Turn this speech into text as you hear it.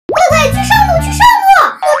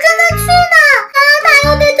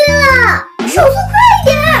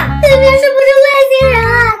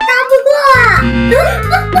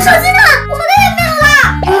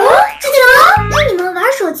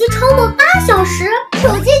时，手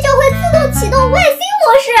机就会自动启动外星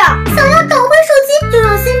模式。想要找回手机，就要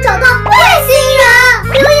先找到外星人。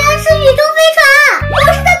留言是宇宙飞船，我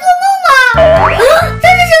是在做梦吗？这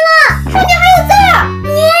是什么？上面还有字儿。你，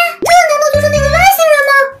这难道就是那个外星人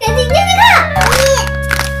吗？赶紧念念看。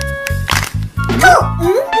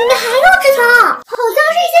里面还有纸条，好像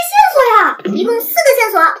是一些线索呀，一共4个线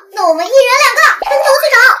索。那我们一人2个，分头去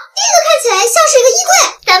找。第一个看起来像是一个衣柜，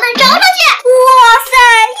咱们找上去。哇塞，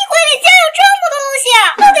衣柜里竟然有这么多东西，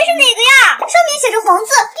到底是哪个呀？上面写着黄字，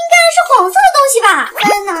应该是黄色的东西吧？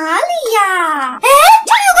在哪里呀？哎，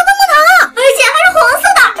这里有个棒棒糖，而且还是黄色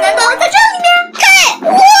的，难道在这里面？嘿，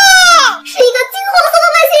哇，是一个金黄色的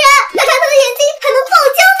外星人，看看他的眼睛还能爆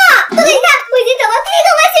浆呢。哥哥，你看，我已经找到第1个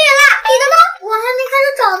外星人了，你的呢？我还没开始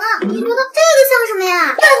找呢。你觉得这个像什么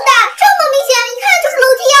呀？笨蛋，这么明显，一看就是楼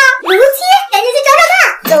梯啊！楼梯，赶紧去找找看。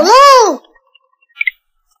走喽！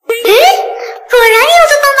诶，果然又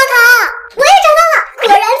是棒棒糖，我也找到了，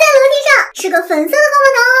果然在楼梯上，是个粉色的棒棒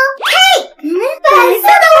糖哦。嘿，白色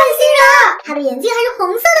的外星人，他的眼睛还是红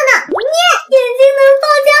色的呢。眼睛能爆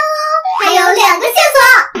浆哦。还有2个线索，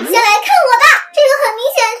先来看我的，这个很明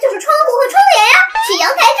显就是窗户和窗帘呀。去阳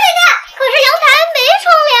台看看，可是阳台没窗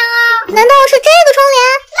帘啊。难道是这个窗帘？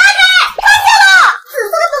拉开，发现了，紫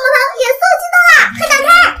色的棒棒糖也搜集到了，快打开，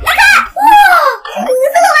来看，哇，红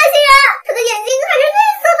色的外星人，他的眼睛还是绿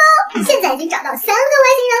色的哦。现在已经找到3个外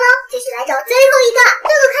星人了，继续来找最后一个。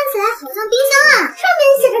这个看起来好像冰箱啊，上面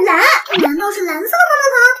写着蓝，难道是蓝色的棒棒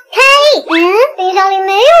糖？嘿，冰箱里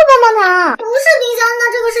没有棒棒糖，不是冰箱，那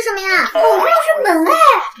这个是什么呀？好像是门哎，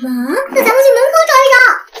门？那咱们去门口找一找。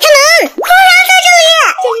开门，果然在这里，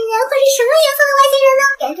这里面会是什么颜色的外星人呢？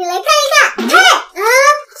赶紧来看一看。嘿，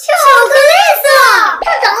巧克力色，这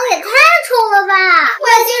长得也太丑了吧！外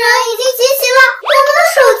星人已经集齐了，我们的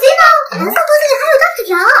手机呢？蓝色盒子里还有张纸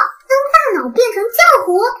条，当大脑变成浆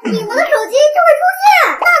糊，你们的手机就会出现。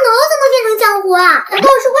大脑怎么变成浆糊啊？难道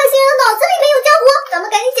是外星人脑子里面有浆糊？咱们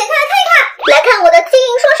赶紧解开来看一看。来看我的金银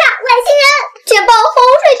说煞外星人，捷报红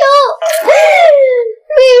水球，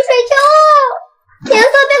绿水球，颜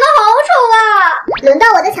色变得好丑啊！轮到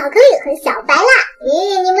我的巧克力和小白啦！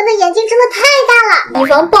咦，你们的眼睛真的太大了，以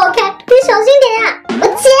防爆开，得小心点呀！我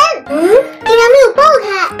捡，竟然没有爆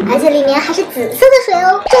开，而且里面还是紫色的水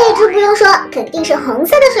哦。这一只不用说，肯定是红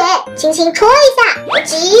色的水，轻轻戳一下，我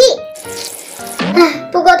挤。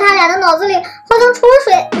不过他俩的脑子里好像除了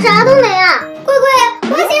水啥都没啊！乖乖，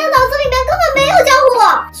外星人脑子里面根本没有浆糊，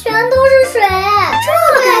全都是水，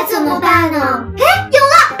这该怎么办呢？哎，有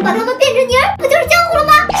了，把它们变成泥儿，不就是浆糊了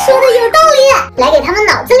吗？说的有道理，来给他们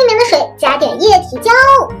脑子里面的水加点液体胶，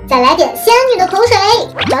再来点仙女的口水，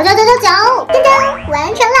搅，噔噔，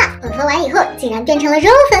完成了。混合完以后，竟然变成了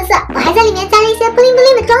肉粉色，我还在里面加了一些布灵布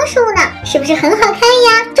灵的装饰物呢，是不是很好看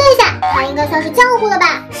呀？这一下，它应该算是浆糊了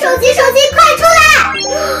吧？手机，快出来！手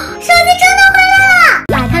机真的回来了！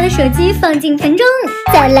把他的手机放进盆中，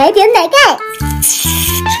再来点奶盖。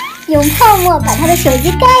用泡沫把他的手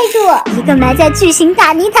机盖住，一个埋在巨型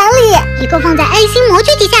大泥潭里，一个放在爱心模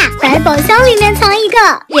具底下，百宝箱里面藏一个，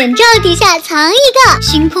眼罩底下藏一个，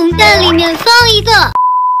星空蛋里面放一个。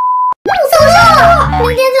送寿，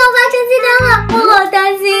明天就要发成绩单了，我好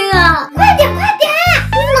担心啊！快点！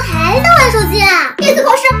你怎么还在玩手机啊？这次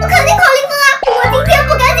考试我肯定考0分啊！如果今天不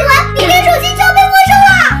赶紧玩，明天手机就要被没收了。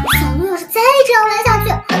小鹿要是再这样玩下去，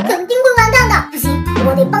他肯定会完蛋的。不行，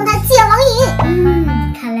我得帮他戒网瘾。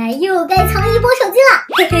看来又该藏一波手机了。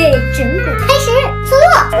嘿嘿，整蛊开始。小鹿，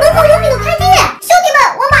门口有你的快递，兄弟们，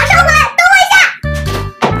我马上回来，等我一下。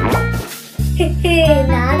嘿嘿，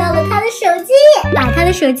拿到了他的手机，把他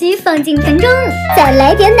的手机放进盆中，再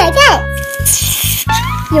来点奶盖。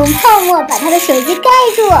用泡沫把他的手机盖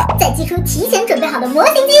住，再寄出提前准备好的模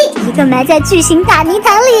型机，一个埋在巨型大泥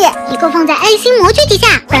潭里，一个放在爱心模具底下，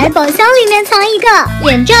百宝箱里面藏一个，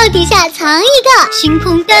眼罩底下藏一个，星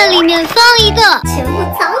空蛋里面放一个，全部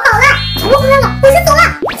藏好了。我回来了，我先走了。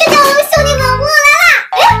舅舅，兄弟们，我来啦！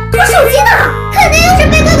哎，我手机呢？肯定是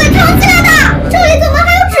被鬼鬼藏起来的。这里怎么还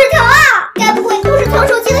有纸条啊？该不会就是藏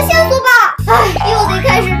手机的线索吧？又得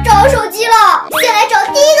开始找手机了。先来找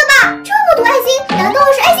第一个吧。这么多爱心，难道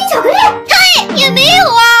是爱心巧克力？嘿，也没有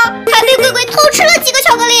啊，还被鬼鬼偷吃了几个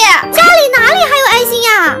巧克力。家里哪里还有爱心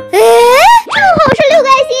呀？哎，正好是6个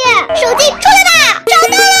爱心。手机出来吧，找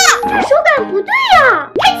到了。手感不对呀，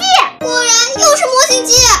开机，果然又是模型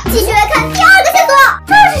机。继续来看第2个线索，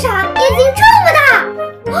这是啥？眼睛这么大，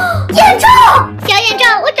眼罩，小眼罩，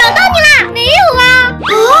我找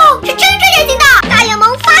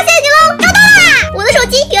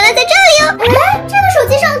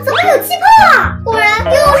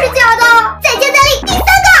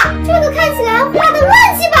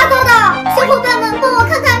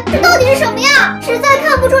到底是什么呀？实在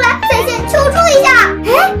看不出来，在线求助一下。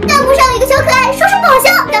哎，弹幕上有一个小可爱说是宝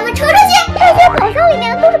箱，咱们抽抽去。这些宝箱里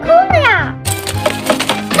面都是空的呀。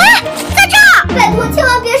哎，在这儿！拜托，千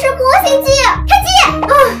万别是模型机，开机！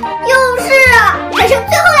啊，又是啊，还剩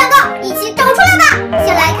最后2个，一起找出来吧。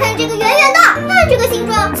先来看这个圆圆的，看这个形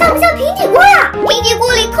状像不像平底锅呀？平底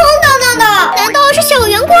锅里空荡荡的，难道是小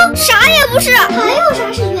圆锅？啥也不是，还有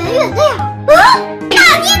啥是圆圆的呀？啊，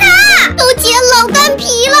大皮蛋都结老干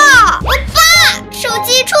皮了。我爸，手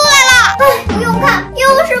机出来了。哎，不用看，又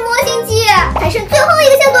是模型机，还剩最后一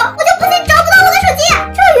个线索，我就不信找不到我的手机。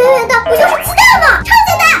这圆圆的不就是鸡蛋吗？超简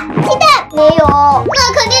单，鸡蛋没有，那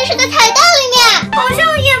肯定是在彩蛋里面，好像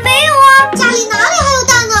也没有啊。家里哪里还有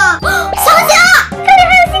蛋呢？想起来了，这里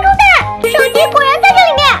还有星空蛋，手机果然在这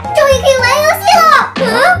里面，终于可以玩游戏了。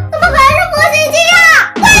怎么还是模型机呀？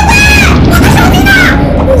乖乖，我的手机呢？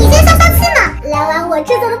你先消消气嘛，来玩我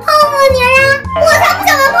制作的泡沫女儿呀！我才不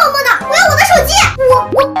想玩泡沫呢，我要我的手机！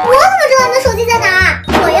我怎么知道你的手机在哪？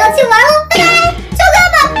我要去玩喽！拜拜，小伙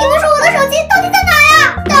伴们，你们说我的手机到底在哪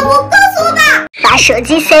呀？弹幕告诉我吧！把手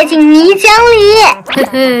机塞进泥浆里，嘿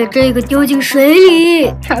嘿，这个丢进水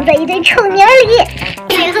里，藏在一堆臭泥里，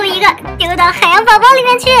最后一个丢到海洋宝宝里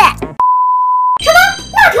面去。什么？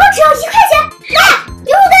辣条只要1块钱？买！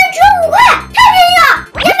牛肉干只有5块，太便宜了！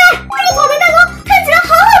也买！这个草莓蛋糕看起来好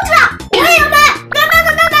好吃啊！我也要买！买！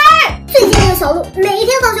最近这个小鹿每一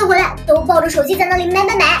天放学回来都抱着手机在那里买，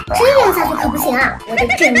这样下去可不行啊！我得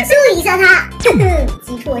拯救一下他。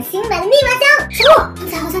寄出我新买的密码箱。小鹿，刚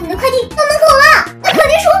才好像你的快递到门口了，那肯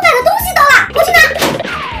定是我买的东西到了，我去拿。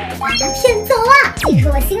把他骗走了，寄出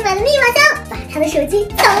我新买的密码箱，把他的手机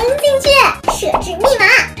藏进去，设置密码。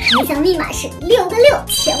开箱密码是6个6，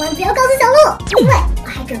千万不要告诉小鹿。另外，我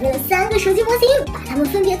还准备了3个手机模型，把它们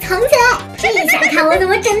分别藏起来。这下看我怎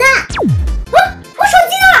么整的！我手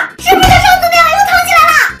机呢？是不是跟上次那样又藏起来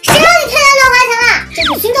了？谁让你天天乱花钱了？这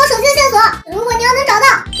是寻找手机的线索，如果你要能找到，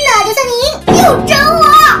那就算你赢。又整我，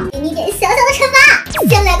给你点小小的惩罚。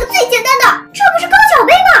先来个最简单的，这不是高脚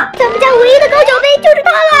杯吗？咱们家唯一的高脚杯就是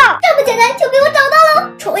它了，这么简单就被我找到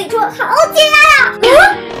了。戳一戳，好解压呀！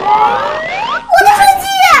我的手机，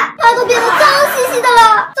它都变得脏兮兮的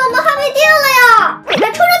了，怎么还没电了呀？给它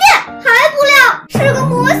充电，还不亮，是个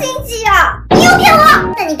模型机啊！你又骗我，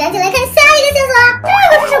那你赶紧来看下一个线索。这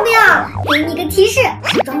个是什么呀？给你个提示，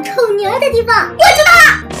是装臭泥儿的地方。我知道了，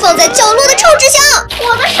放在角落的臭纸箱。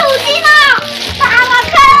我的手机呢？打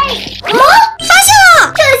开！发现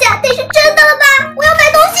了，这下得是真的了吧？我要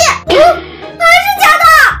买东西。还是假的？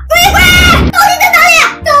乖乖，到底在哪里？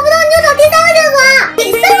找不到你就找第3个线索啊！第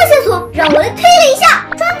3个线索，让我来推理一下。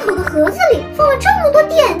砖头的盒子里放了这么多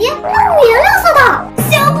点点，都是颜料色的，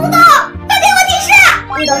想不到。快给我提示！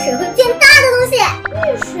遇到水会变大的东西，遇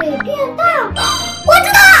水变大。我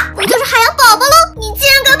知道了，不就是海洋宝宝喽？你竟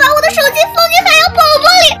然敢把我的手机放进海洋宝宝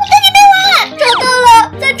里，我跟你没完！找到了，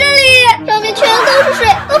在这里，上面全都是水，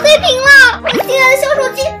都黑屏了。我亲爱的小手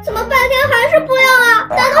机，怎么半天还是不亮啊？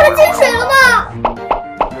难道是进水了吗？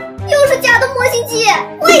又是假的模型机，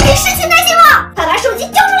我已经失去耐心了，快把手机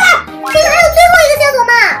交出来！这个还有最后一个线索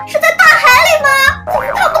嘛？是在大海里吗？怎么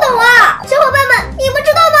看不懂啊？小伙伴们，你们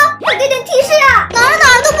知道吗？快给点提示呀！哪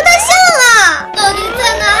儿都不太像啊，到底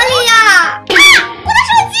在哪里呀？我的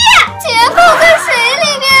手机结构在水里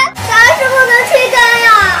面，啥时候能吹干呀？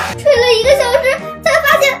吹了1个小时，才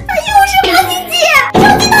发现它又是模型机。手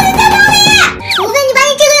机到底在哪里？除非你把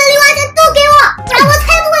你这个月零花钱都给我，不然我才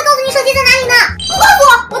不会告诉你手机在哪里呢。不告诉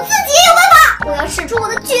我，我自己也有办法。我要使出我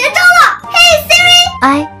的绝招了。嘿 Siri，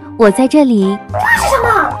 哎，我在这里。这是什么？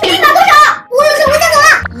密码多少？我有什么线索了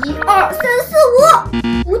？1、2、3、4、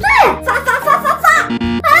5。不对，发。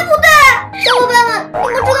哎，